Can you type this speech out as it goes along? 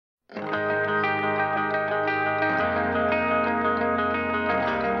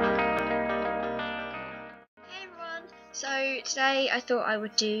today I thought I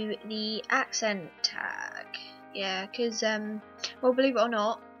would do the accent tag. Yeah, because, well, believe it or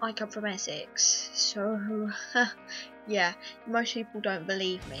not, I come from Essex, so, yeah, most people don't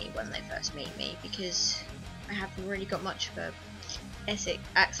believe me when they first meet me, because I haven't really got much of a Essex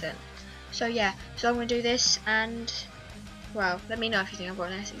accent. So yeah, so I'm going to do this, and, well, let me know if you think I've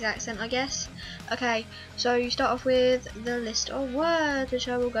got an Essex accent, I guess. Okay, so you start off with the list of words, which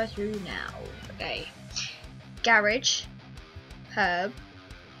I will go through now. Okay, garage, herb,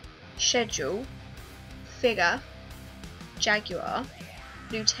 schedule, figure, jaguar,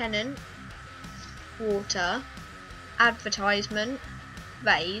 lieutenant, water, advertisement,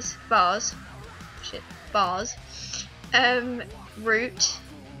 vase, vase, route,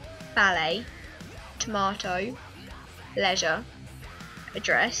 ballet, tomato, leisure,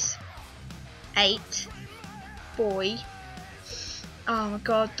 address, 8, boy. Oh my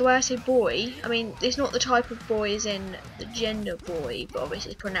god, the way I say boy, I mean, it's not the type of boy as in the gender boy, but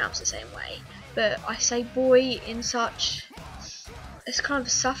obviously it's pronounced the same way. But I say boy in such, it's kind of a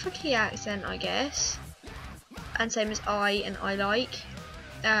Suffolky accent, I guess. And same as I and I like.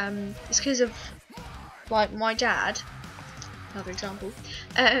 It's because of, like, my dad, another example.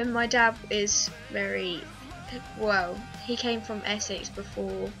 My dad is very, well, he came from Essex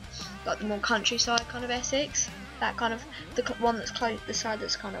before, like the more countryside kind of Essex. That kind of, the one that's the side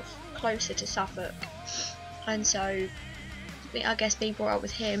that's kind of closer to Suffolk. And so, I guess being brought up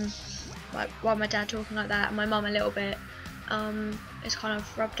with him, like, while my dad talking like that, and my mum a little bit, it's kind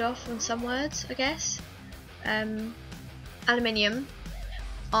of rubbed off on some words, I guess. Aluminium,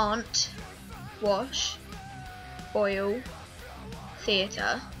 aunt, wash, oil,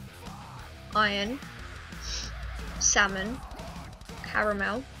 theatre, iron, salmon,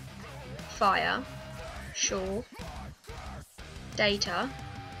 caramel, fire, shore, data,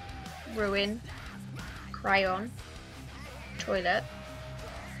 ruin, crayon, toilet,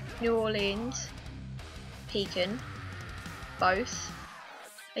 New Orleans, pecan, both,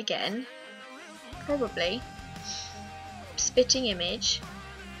 again, probably, spitting image,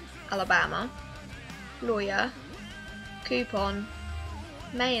 Alabama, lawyer, coupon,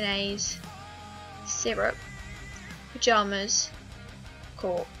 mayonnaise, syrup, pajamas,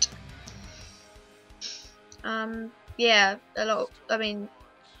 court. Yeah, a lot. I mean,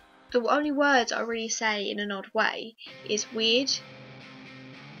 the only words I really say in an odd way is weird,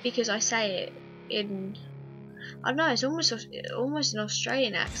 because I say it in, I don't know, it's almost an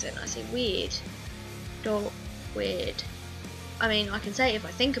Australian accent. I say weird, not weird. I mean, I can say it if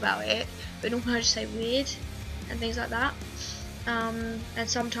I think about it, but normally I just say weird and things like that. And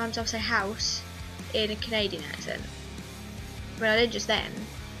sometimes I'll say house in a Canadian accent. I mean, I did just then,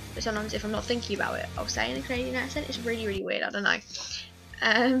 but sometimes if I'm not thinking about it, I'll say in a Canadian accent. It's really, really weird. I don't know.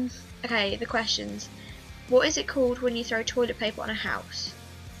 Okay, the questions. What is it called when you throw toilet paper on a house?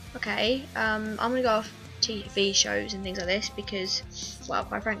 Okay, I'm gonna go off TV shows and things like this because, well,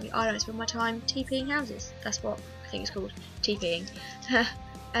 quite frankly, I don't spend my time TPing houses. That's what I think it's called, TPing.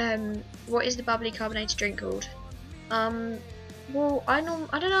 What is the bubbly carbonated drink called? Well, I don't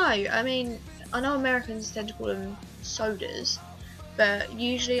know. I mean, I know Americans tend to call them sodas, but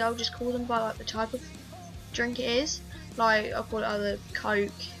usually I'll just call them by like the type of drink it is. Like, I'll call it either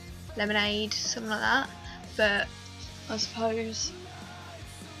Coke, lemonade, something like that. But I suppose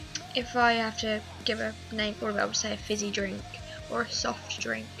if I have to give a name for it, I would say a fizzy drink or a soft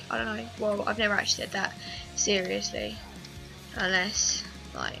drink. I don't know. Well, I've never actually said that seriously, unless,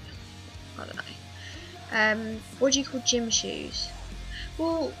 like, I don't know. What do you call gym shoes?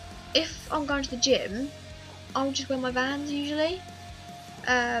 Well, if I'm going to the gym, I'll just wear my Vans usually.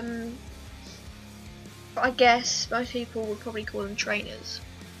 But I guess most people would probably call them trainers.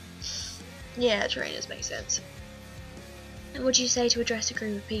 Yeah, trainers make sense. And what do you say to address a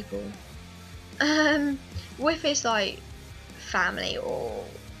group of people? Well, if it's like family or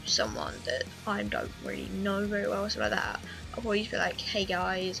someone that I don't really know very well, or something like that, I'll probably be like, hey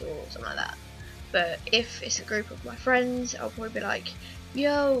guys, or something like that. But if it's a group of my friends, I'll probably be like,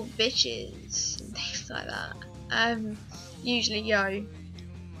 yo, bitches, and things like that. Usually yo,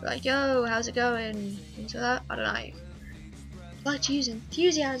 like, yo, how's it going, things like that. I don't know. I like to use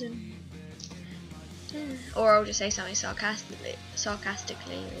enthusiasm. Or I'll just say something sarcastically, or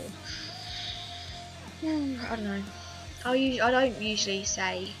I don't know. I don't usually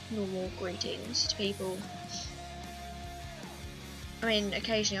say normal greetings to people. I mean,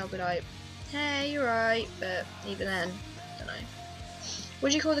 occasionally I'll be like, hey, you're right, but even then, I don't know. What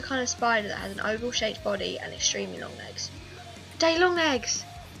do you call the kind of spider that has an oval-shaped body and extremely long legs? Daddy long legs!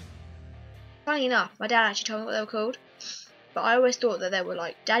 Funny enough, my dad actually told me what they were called, but I always thought that there were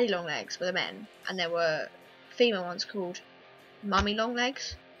like daddy long legs for the men, and there were female ones called mummy long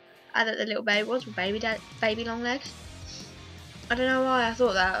legs, and that the little baby ones were baby long legs. I don't know why I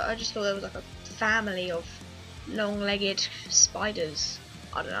thought that. I just thought there was like a family of long-legged spiders.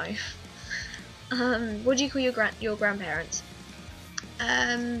 I don't know. What do you call your grandparents?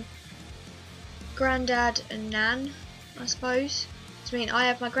 Granddad and Nan, I suppose. I mean, I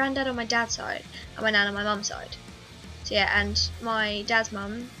have my granddad on my dad's side and my nan on my mum's side. So yeah, and my dad's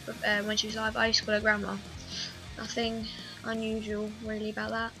mum, when she was alive, I used to call her grandma. Nothing unusual really about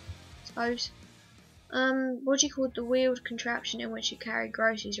that, I suppose. What do you call the wheeled contraption in which you carry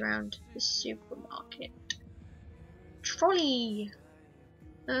groceries around the supermarket? Trolley!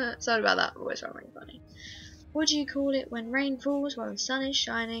 Sorry about that, always found really funny. What do you call it when rain falls while the sun is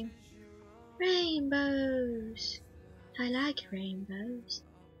shining? Rainbows! I like rainbows.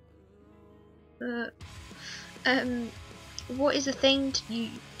 What is the thing you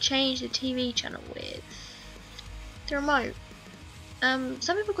change the TV channel with? The remote.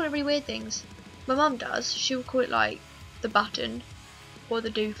 Some people call it really weird things. My mum does. She will call it like the button or the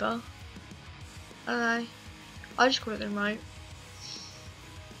doofer. I don't know. I just call it the remote.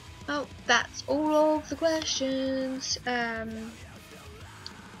 Oh, that's all of the questions.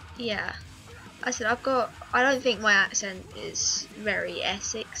 Yeah. I said I don't think my accent is very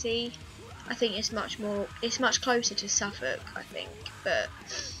Essexy. I think it's much closer to Suffolk, I think, but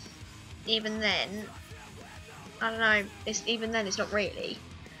even then, I don't know, even then it's not really.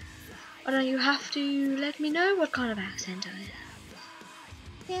 I don't know, you have to let me know what kind of accent I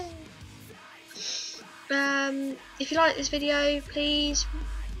have. Yeah. If you like this video, please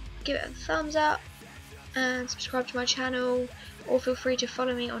give it a thumbs up and subscribe to my channel, or feel free to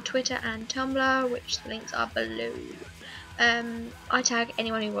follow me on Twitter and Tumblr, which the links are below. I tag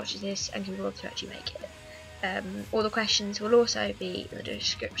anyone who watches this and can afford to actually make it. All the questions will also be in the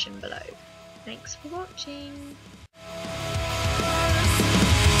description below. Thanks for watching.